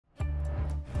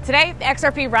Today, the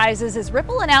XRP rises as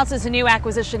Ripple announces a new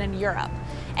acquisition in Europe.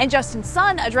 And Justin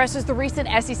Sun addresses the recent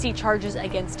SEC charges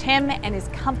against him and his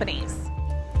companies.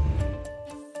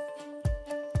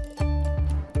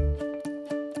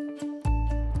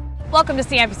 Welcome to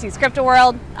CNBC's Crypto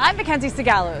World. I'm Mackenzie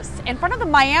Sigalos, in front of the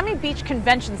Miami Beach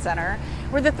Convention Center,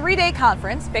 where the three-day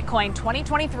conference, Bitcoin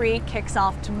 2023, kicks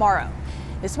off tomorrow.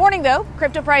 This morning, though,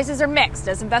 crypto prices are mixed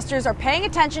as investors are paying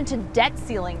attention to debt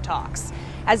ceiling talks.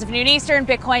 As of noon Eastern,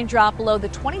 Bitcoin dropped below the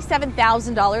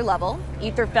 $27,000 level.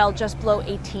 Ether fell just below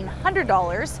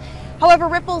 $1,800. However,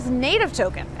 Ripple's native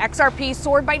token, XRP,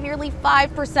 soared by nearly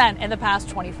 5% in the past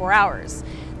 24 hours.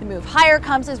 The move higher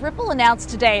comes as Ripple announced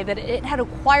today that it had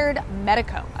acquired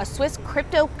Medico, a Swiss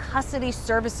crypto custody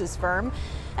services firm,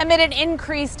 amid an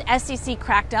increased SEC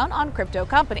crackdown on crypto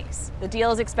companies. The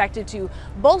deal is expected to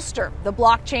bolster the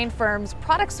blockchain firm's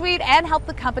product suite and help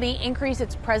the company increase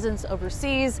its presence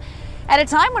overseas at a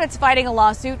time when it's fighting a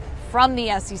lawsuit from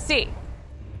the SEC.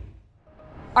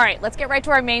 All right, let's get right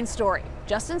to our main story.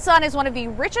 Justin Sun is one of the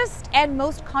richest and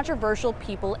most controversial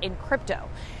people in crypto.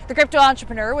 The crypto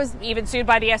entrepreneur was even sued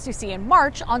by the SEC in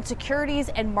March on securities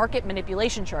and market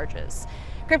manipulation charges.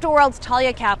 Crypto World's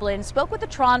Talia Kaplan spoke with the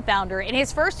Tron founder in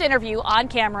his first interview on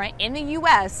camera in the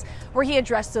U.S., where he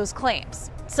addressed those claims.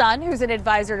 Sun, who's an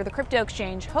advisor to the crypto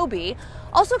exchange Huobi,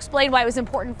 also explained why it was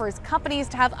important for his companies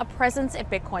to have a presence at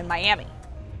Bitcoin Miami.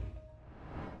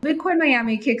 Bitcoin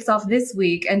Miami kicks off this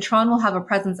week, and Tron will have a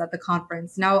presence at the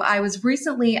conference. Now, I was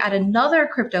recently at another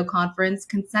crypto conference,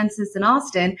 Consensus in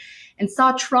Austin, and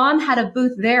saw Tron had a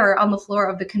booth there on the floor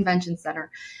of the convention center.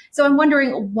 So I'm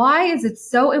wondering, why is it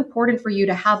so important for you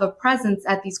to have a presence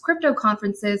at these crypto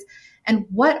conferences, and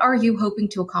what are you hoping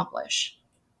to accomplish?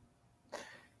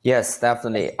 Yes,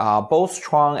 definitely. Both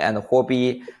Tron and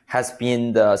Huobi has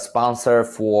been the sponsor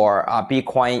for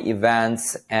Bitcoin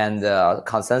events and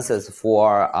Consensus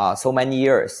for so many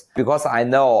years. Because I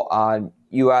know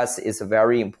US is a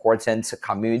very important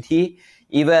community.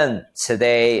 Even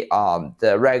today,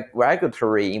 the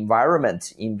regulatory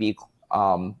environment in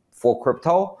for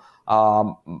crypto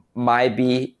might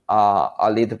be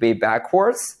a little bit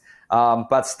backwards.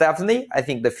 But definitely, I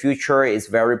think the future is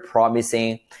very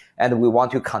promising. And we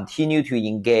want to continue to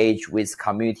engage with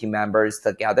community members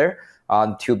together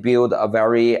to build a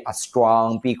very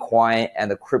strong Bitcoin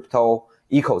and crypto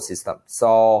ecosystem.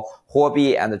 So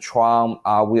Huobi and Tron,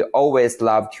 we always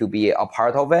love to be a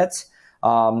part of it.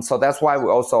 So that's why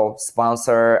we also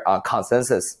sponsor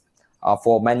Consensus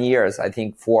for many years, I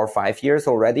think 4 or 5 years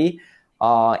already.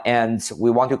 And we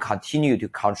want to continue to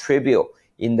contribute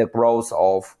in the growth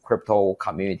of crypto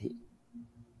community.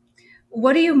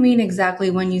 What do you mean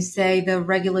exactly when you say the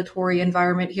regulatory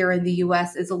environment here in the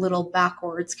US is a little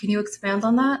backwards? Can you expand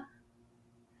on that?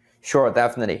 Sure,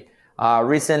 definitely.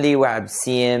 Recently, we have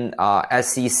seen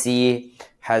SEC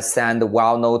has sent a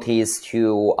well notice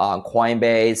to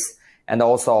Coinbase, and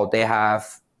also they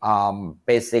have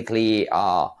basically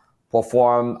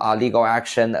performed legal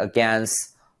action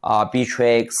against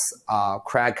Bittrex,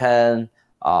 Kraken,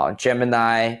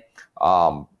 Gemini.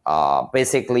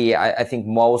 Basically, I think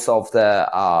most of the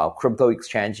crypto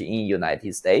exchange in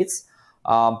United States.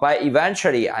 But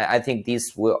eventually, I think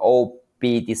this will all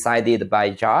be decided by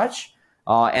judge.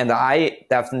 And I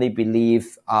definitely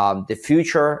believe the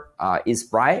future is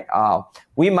bright.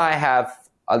 We might have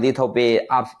a little bit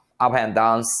up and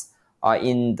downs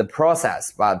in the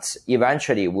process, but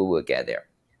eventually we will get there.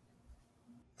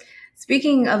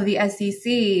 Speaking of the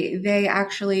SEC, they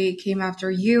actually came after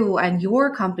you and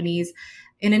your companies.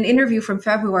 In an interview from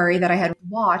February that I had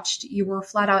watched, you were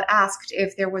flat out asked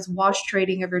if there was wash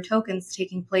trading of your tokens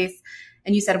taking place,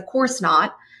 and you said, of course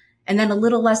not. And then a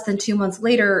little less than 2 months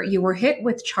later, you were hit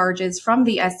with charges from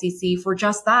the SEC for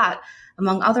just that,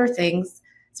 among other things.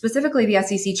 Specifically, the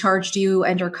SEC charged you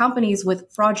and your companies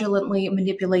with fraudulently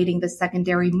manipulating the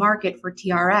secondary market for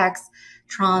TRX,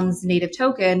 Tron's native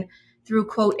token, through,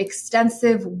 quote,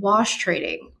 extensive wash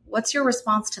trading. What's your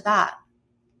response to that?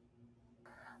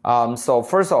 So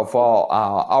first of all,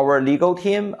 our legal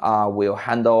team will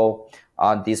handle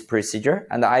this procedure,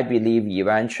 and I believe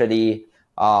eventually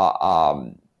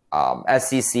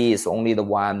SEC is only the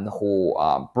one who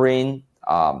bring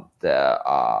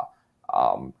the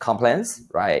complaints,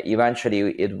 right?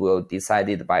 Eventually, it will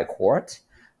decided by court,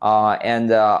 and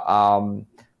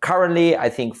currently, I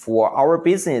think for our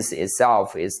business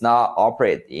itself is not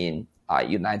operate in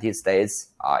United States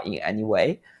in any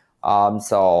way.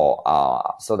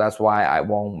 So that's why I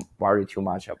won't worry too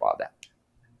much about that.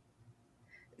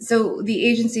 So the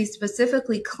agency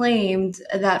specifically claimed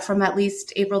that from at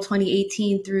least April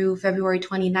 2018 through February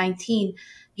 2019,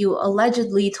 You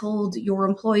allegedly told your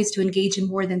employees to engage in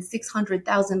more than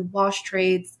 600,000 wash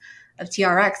trades of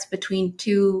TRX between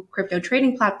two crypto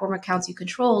trading platform accounts you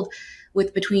controlled,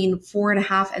 with between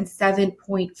 4.5 and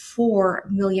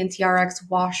 7.4 million TRX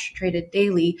wash traded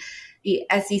daily. The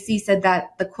SEC said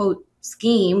that the quote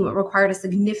scheme required a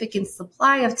significant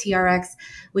supply of TRX,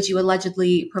 which you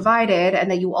allegedly provided,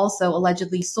 and that you also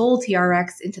allegedly sold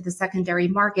TRX into the secondary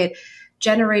market,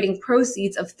 generating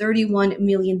proceeds of $31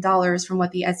 million from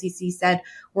what the SEC said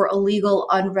were illegal,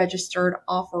 unregistered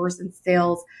offers and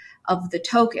sales of the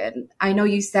token. I know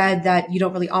you said that you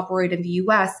don't really operate in the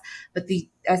US, but the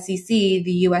SEC,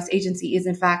 the US agency, is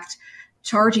in fact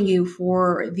charging you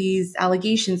for these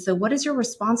allegations. So what is your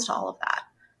response to all of that?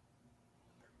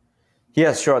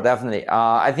 Yes, sure, definitely.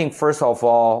 I think first of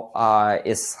all,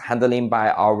 it's handling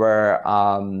by our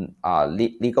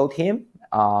legal team.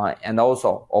 And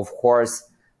also, of course,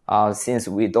 since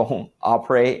we don't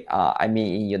operate, in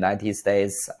United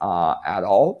States at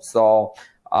all. So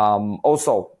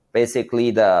also,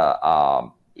 basically,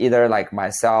 the either like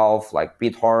myself, like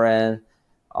BitTorrent,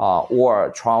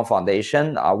 or Tron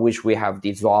Foundation, which we have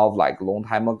dissolved like a long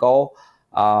time ago,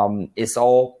 it's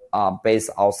all based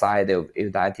outside of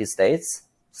United States.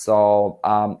 So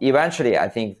eventually, I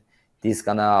think this is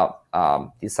gonna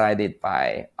decided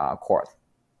by court.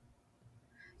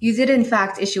 You did, in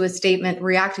fact, issue a statement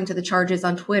reacting to the charges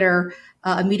on Twitter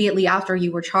immediately after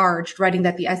you were charged, writing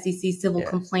that the SEC civil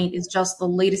complaint is just the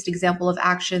latest example of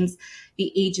actions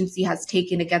the agency has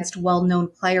taken against well-known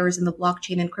players in the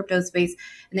blockchain and crypto space,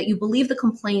 and that you believe the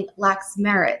complaint lacks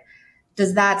merit.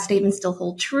 Does that statement still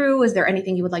hold true? Is there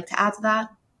anything you would like to add to that?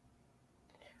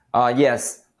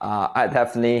 Yes, I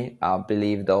definitely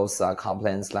believe those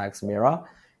complaints lacks merit.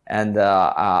 And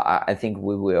I think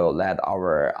we will let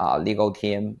our legal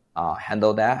team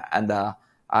handle that. And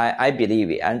I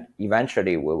believe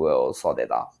eventually we will sort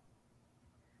it out.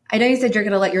 I know you said you're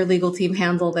going to let your legal team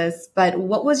handle this, but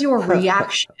what was your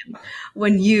reaction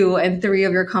when you and 3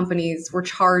 of your companies were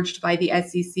charged by the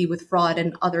SEC with fraud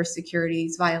and other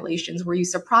securities violations? Were you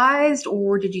surprised,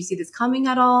 or did you see this coming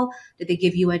at all? Did they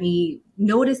give you any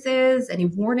notices, any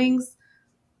warnings?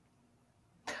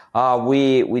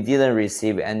 We didn't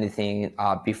receive anything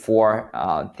before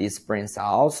this brings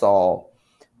out. So,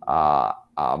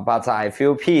 but I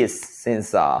feel peace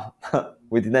since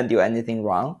we didn't do anything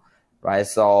wrong, right?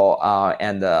 So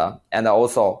and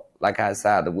also, like I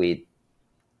said, we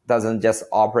doesn't just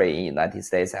operate in United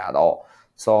States at all.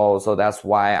 So that's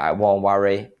why I won't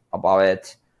worry about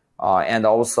it. And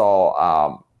also,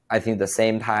 I think at the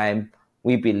same time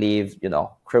we believe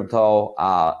crypto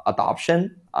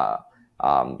adoption.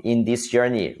 In this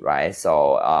journey, right?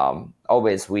 So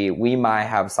always we might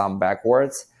have some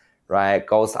backwards, right?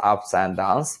 Goes ups and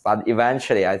downs, but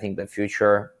eventually I think the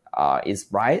future is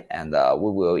bright, and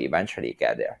we will eventually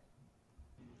get there.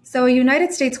 So a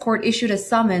United States court issued a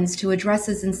summons to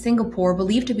addresses in Singapore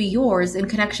believed to be yours in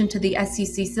connection to the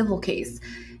SEC civil case.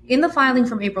 In the filing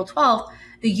from April 12th,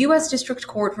 the U.S. District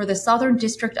Court for the Southern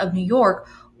District of New York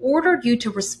ordered you to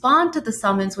respond to the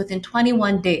summons within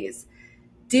 21 days.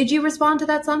 Did you respond to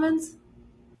that summons?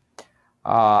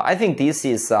 I think this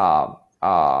is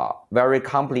very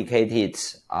complicated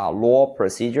law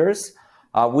procedures,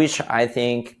 which I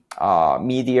think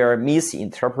media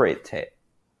misinterpreted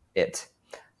it.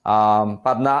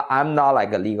 But I'm not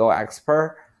like a legal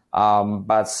expert,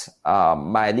 but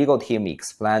my legal team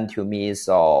explained to me,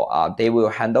 so they will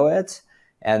handle it.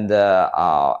 And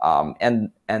I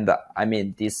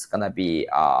mean, this is gonna be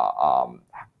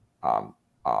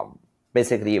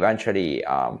basically eventually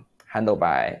handled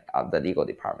by the legal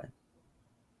department.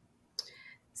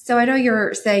 So I know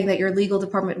you're saying that your legal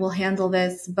department will handle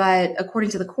this, but according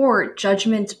to the court,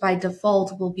 judgment by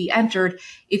default will be entered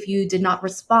if you did not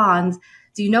respond.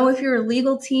 Do you know if your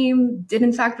legal team did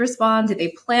in fact respond? Did they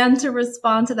plan to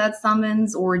respond to that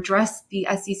summons or address the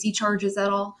SEC charges at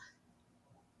all?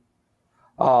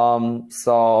 I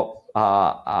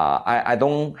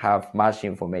don't have much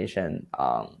information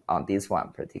on this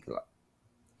one particular.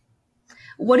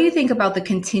 What do you think about the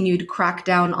continued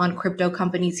crackdown on crypto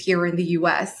companies here in the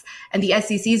US and the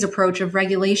SEC's approach of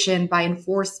regulation by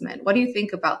enforcement? What do you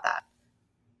think about that?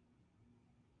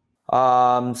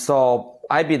 So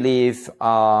I believe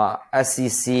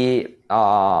SEC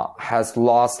has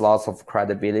lost lots of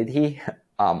credibility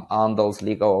on those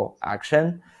legal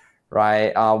action,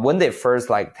 right? When they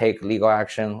first take legal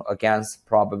action against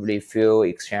probably few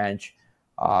exchange,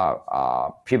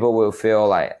 people will feel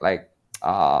like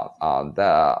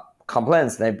the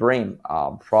complaints they bring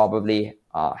probably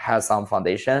has some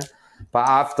foundation, but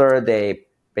after they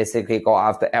basically go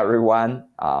after everyone,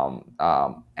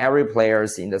 every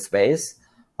players in the space,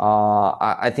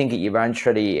 I think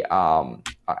eventually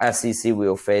SEC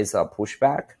will face a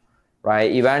pushback,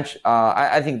 right?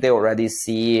 I think they already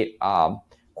see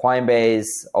Coinbase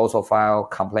also file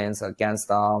complaints against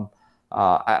them.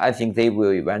 I think they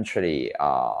will eventually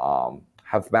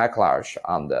have backlash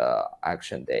on the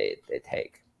action they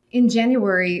take. In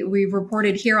January, we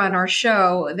reported here on our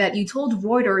show that you told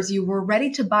Reuters you were ready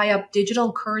to buy up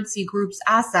Digital Currency Group's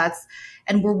assets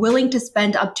and were willing to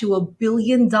spend up to $1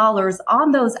 billion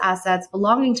on those assets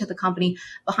belonging to the company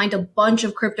behind a bunch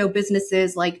of crypto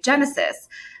businesses like Genesis.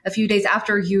 A few days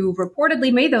after you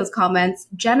reportedly made those comments,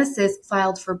 Genesis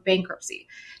filed for bankruptcy.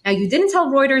 Now, you didn't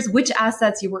tell Reuters which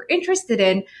assets you were interested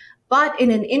in, but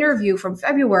in an interview from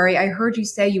February, I heard you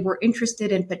say you were interested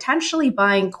in potentially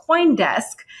buying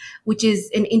CoinDesk, which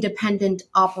is an independent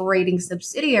operating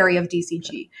subsidiary of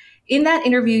DCG. In that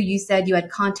interview, you said you had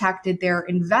contacted their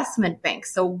investment bank.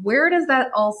 So where does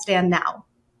that all stand now?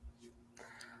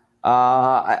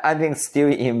 I think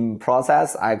still in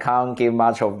process. I can't give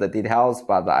much of the details,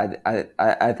 but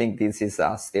I think this is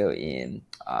still in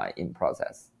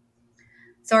process.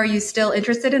 So are you still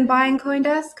interested in buying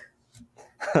CoinDesk?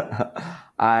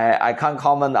 I can't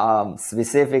comment on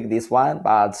specific this one,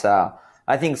 but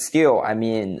I think still,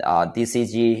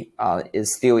 DCG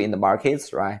is still in the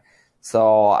markets, right?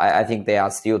 So I think they are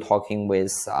still talking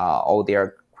with all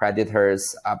their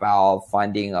creditors about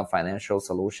finding a financial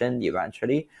solution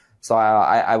eventually. So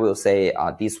I will say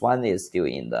this one is still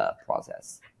in the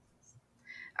process.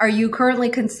 Are you currently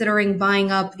considering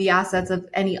buying up the assets of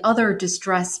any other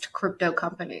distressed crypto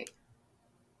company?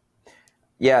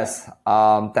 Yes,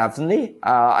 definitely.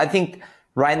 I think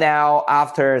right now,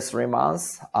 after 3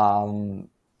 months, the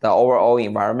overall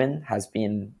environment has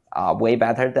been way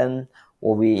better than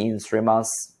what we in 3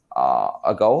 months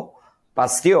ago. But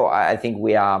still, I think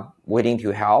we are willing to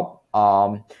help.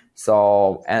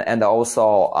 And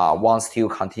also wants to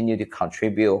continue to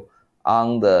contribute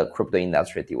on the crypto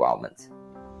industry development.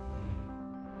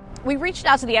 We reached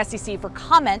out to the SEC for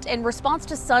comment in response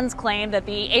to Sun's claim that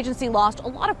the agency lost a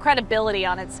lot of credibility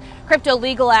on its crypto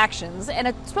legal actions, and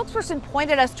a spokesperson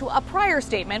pointed us to a prior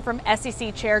statement from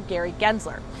SEC Chair Gary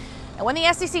Gensler. And when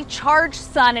the SEC charged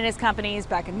Sun and his companies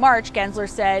back in March, Gensler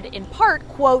said, in part,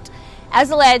 quote,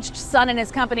 as alleged, Sun and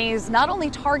his companies not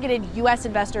only targeted U.S.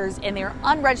 investors in their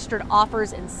unregistered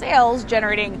offers and sales,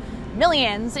 generating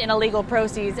millions in illegal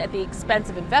proceeds at the expense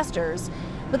of investors,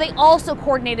 but they also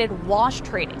coordinated wash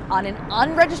trading on an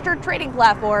unregistered trading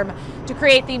platform to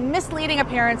create the misleading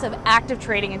appearance of active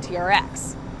trading in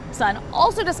TRX. Sun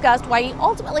also discussed why he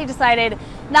ultimately decided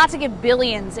not to give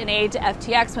billions in aid to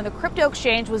FTX when the crypto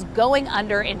exchange was going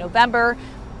under in November,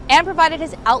 and provided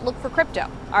his outlook for crypto,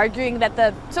 arguing that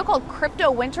the so-called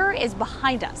crypto winter is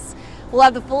behind us. We'll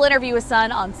have the full interview with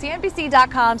Sun on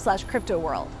CNBC.com/Crypto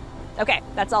World. Okay,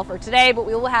 that's all for today, but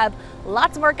we will have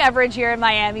lots more coverage here in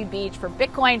Miami Beach for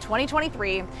Bitcoin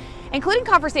 2023, including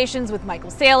conversations with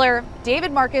Michael Saylor,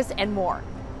 David Marcus, and more.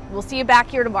 We'll see you back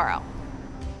here tomorrow.